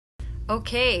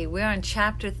Okay, we're on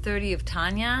chapter 30 of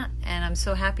Tanya, and I'm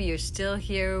so happy you're still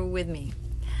here with me.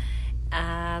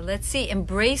 Let's see.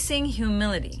 Embracing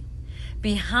humility.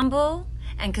 Be humble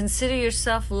and consider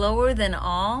yourself lower than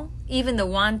all, even the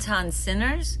wanton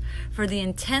sinners, for the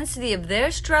intensity of their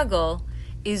struggle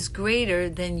is greater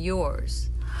than yours.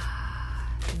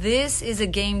 This is a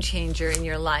game changer in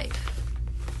your life.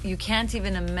 You can't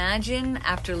even imagine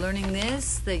after learning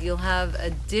this that you'll have a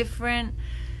different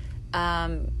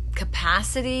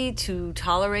capacity to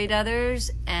tolerate others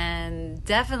and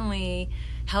definitely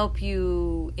help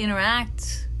you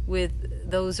interact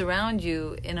with those around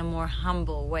you in a more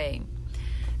humble way.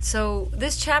 So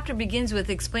this chapter begins with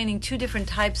explaining two different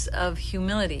types of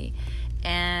humility.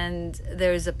 And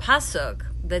there's a pasuk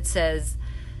that says,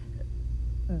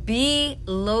 "Be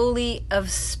lowly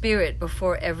of spirit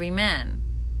before every man."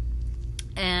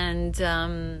 And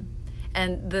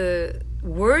the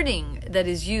wording that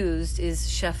is used is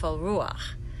shefal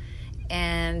ruach.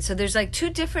 And so there's like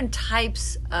two different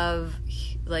types of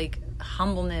like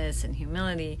humbleness and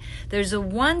humility. There's a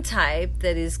one type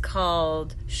that is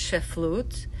called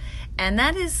sheflut, and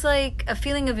that is like a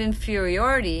feeling of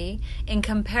inferiority in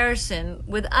comparison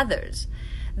with others.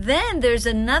 Then there's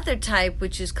another type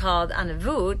which is called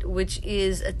anavut, which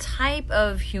is a type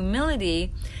of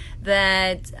humility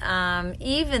that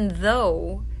even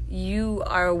though you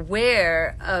are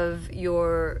aware of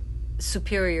your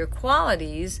superior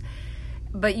qualities,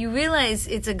 but you realize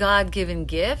it's a God-given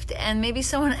gift and maybe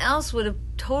someone else would have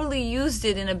totally used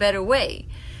it in a better way.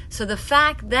 So the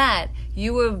fact that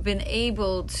you have been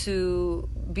able to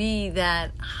be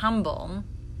that humble,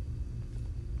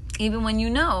 even when you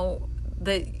know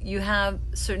that you have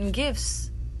certain gifts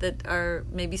that are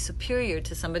maybe superior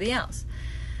to somebody else.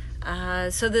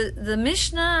 So the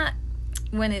Mishnah,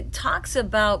 when it talks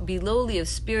about be lowly of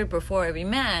spirit before every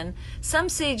man, some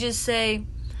sages say,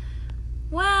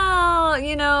 well,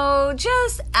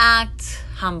 just act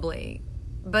humbly.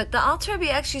 But the Alter Rebbe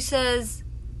actually says,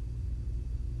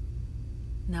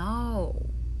 no,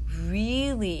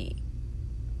 really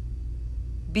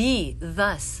be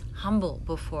thus humble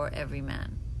before every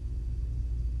man.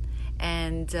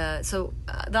 And so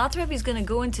the Alter Rebbe is going to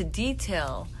go into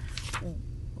detail,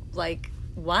 like,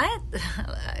 what?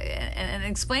 and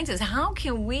explain to us, how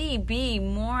can we be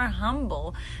more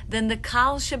humble than the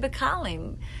Kal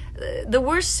Shebekalim, the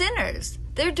worst sinners?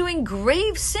 They're doing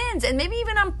grave sins, and maybe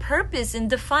even on purpose in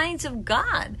defiance of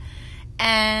God.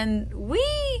 And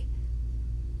we're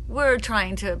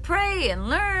trying to pray and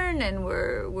learn, and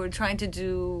we're trying to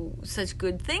do such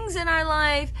good things in our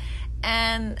life.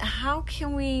 And how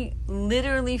can we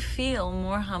literally feel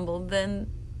more humble than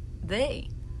they?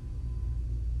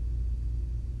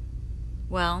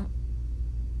 Well,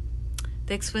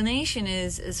 the explanation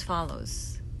is as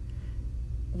follows.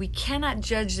 We cannot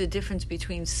judge the difference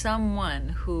between someone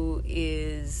who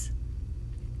is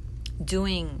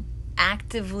doing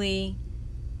actively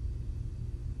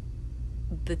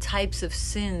the types of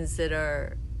sins that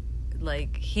are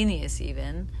like heinous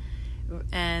even,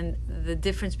 and the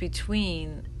difference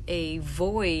between a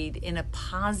void in a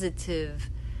positive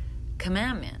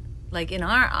commandment. Like in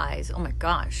our eyes, oh my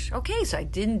gosh, okay, so I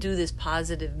didn't do this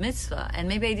positive mitzvah, and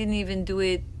maybe I didn't even do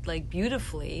it like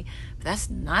beautifully, but that's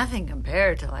nothing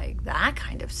compared to like that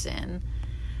kind of sin.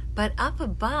 But up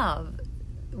above,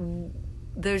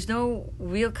 there's no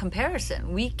real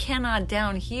comparison. We cannot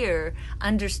down here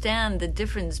understand the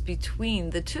difference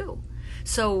between the two.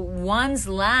 So one's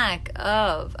lack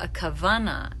of a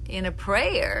kavana in a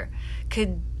prayer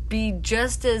could be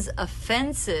just as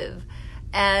offensive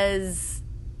as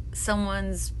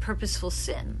someone's purposeful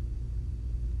sin.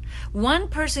 One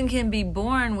person can be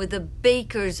born with a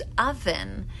baker's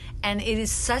oven, and it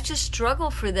is such a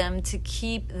struggle for them to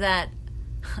keep that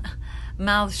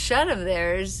mouth shut of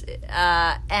theirs,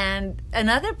 and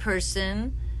another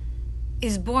person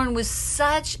is born with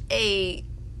such a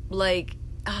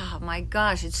oh my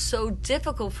gosh, it's so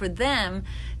difficult for them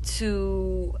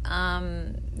to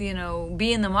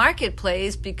be in the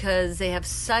marketplace because they have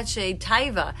such a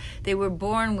taiva. They were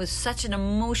born with such an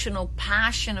emotional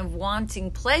passion of wanting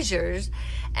pleasures,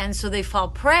 and so they fall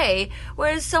prey,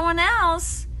 whereas someone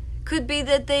else could be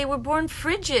that they were born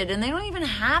frigid and they don't even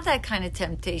have that kind of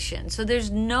temptation. So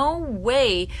there's no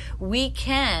way we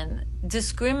can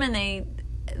discriminate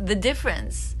the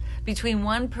difference between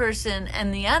one person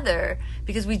and the other,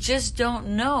 because we just don't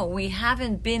know. We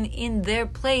haven't been in their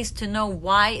place to know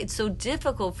why it's so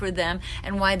difficult for them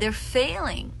and why they're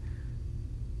failing.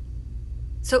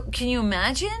 So can you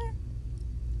imagine?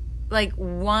 Like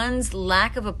one's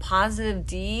lack of a positive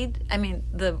deed? I mean,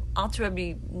 the Alter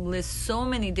Rebbe lists so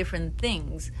many different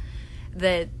things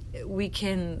that we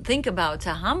can think about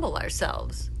to humble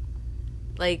ourselves.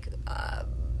 Like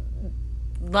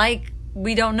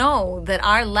we don't know that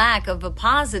our lack of a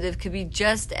positive could be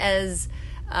just as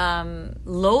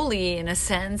lowly in a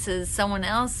sense as someone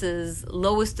else's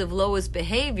lowest of lowest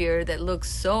behavior that looks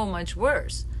so much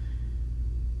worse.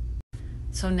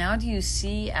 So now do you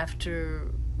see,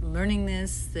 after learning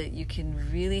this, that you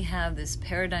can really have this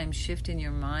paradigm shift in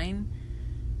your mind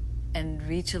and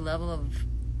reach a level of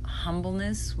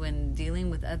humbleness when dealing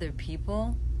with other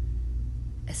people?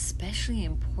 Especially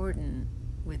important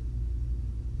with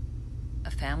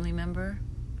a family member,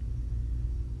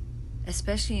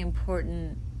 especially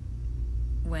important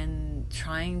when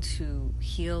trying to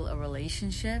heal a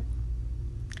relationship.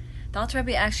 The Alter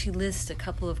Rebbe actually lists a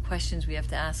couple of questions we have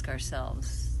to ask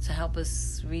ourselves to help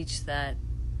us reach that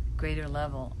greater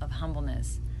level of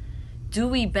humbleness. Do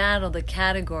we battle the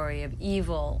category of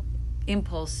evil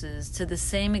impulses to the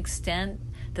same extent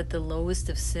that the lowest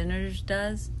of sinners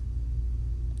does?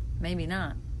 Maybe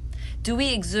not. Do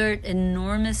we exert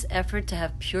enormous effort to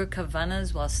have pure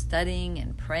kavanas while studying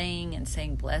and praying and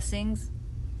saying blessings?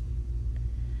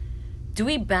 Do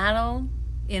we battle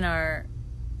in our,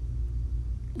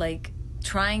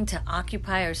 trying to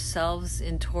occupy ourselves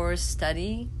in Torah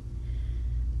study?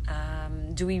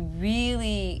 Do we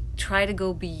really try to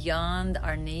go beyond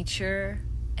our nature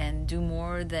and do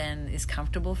more than is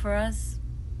comfortable for us?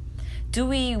 Do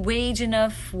we wage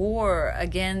enough war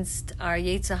against our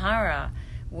Yetzer Hara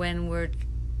when we're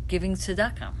giving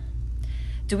tzedakah?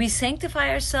 Do we sanctify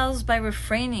ourselves by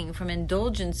refraining from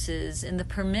indulgences in the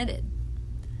permitted?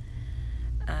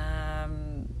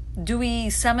 Do we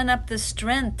summon up the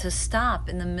strength to stop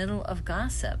in the middle of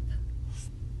gossip?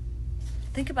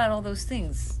 Think about all those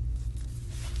things.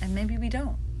 And maybe we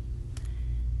don't.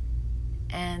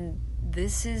 And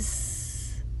this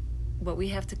is what we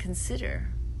have to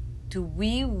consider. Do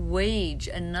we wage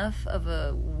enough of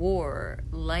a war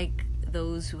like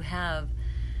those who have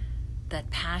that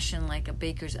passion like a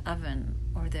baker's oven,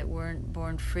 or that weren't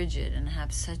born frigid and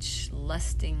have such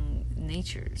lusting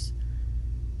natures?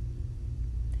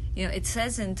 You know, it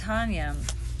says in Tanya,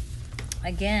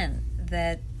 again,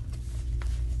 that,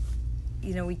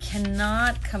 we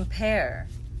cannot compare.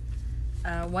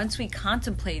 Once we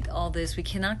contemplate all this, we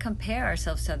cannot compare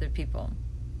ourselves to other people.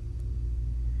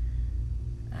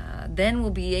 Then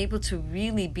we'll be able to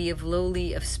really be of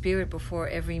lowly of spirit before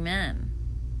every man.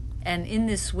 And in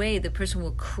this way, the person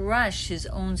will crush his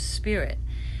own spirit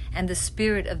and the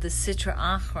spirit of the Sitra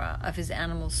Achra of his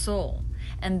animal soul,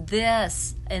 and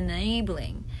thus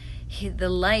enabling the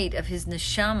light of his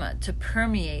neshama to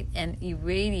permeate and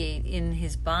irradiate in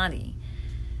his body.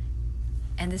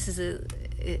 And this is a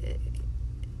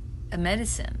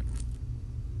medicine,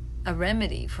 a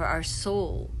remedy for our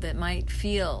soul that might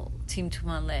feel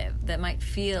Tumtum Lev, that might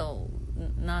feel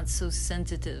not so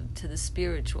sensitive to the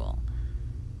spiritual.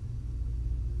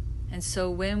 And so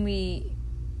when we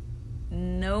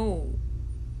know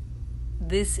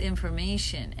this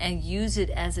information and use it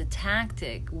as a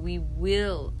tactic, we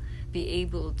will be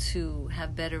able to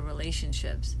have better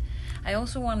relationships. I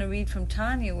also want to read from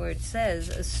Tanya, where it says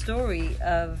a story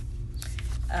of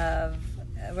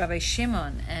Rabbi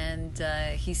Shimon, and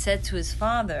he said to his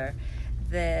father,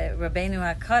 the Rabbeinu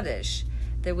HaKadosh,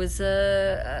 there was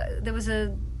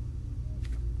a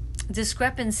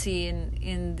discrepancy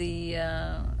in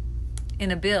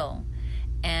a bill,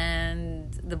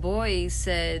 and the boy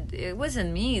said, it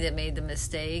wasn't me that made the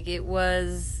mistake, it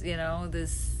was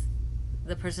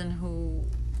the person who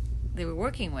they were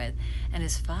working with. And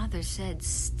his father said,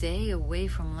 stay away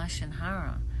from Lashon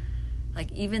Hara. Like,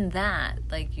 even that,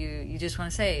 like, you just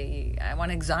want to say, I want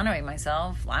to exonerate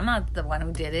myself, I'm not the one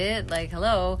who did it, like,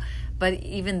 hello. But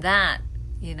even that,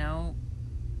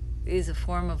 is a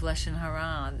form of Lashon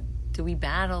Hara. Do we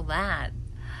battle that?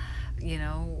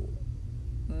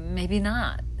 Maybe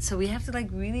not. So we have to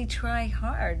really try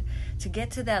hard to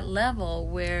get to that level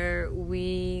where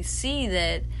we see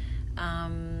that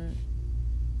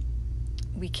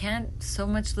we can't so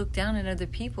much look down at other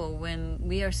people when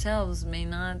we ourselves may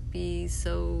not be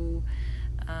so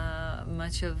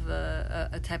much of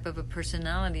a type of a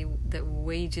personality that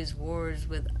wages wars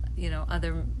with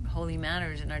other holy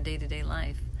matters in our day-to-day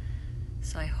life.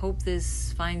 So I hope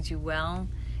this finds you well.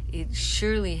 It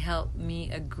surely helped me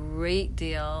a great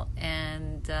deal,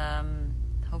 and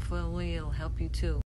hopefully it'll help you too.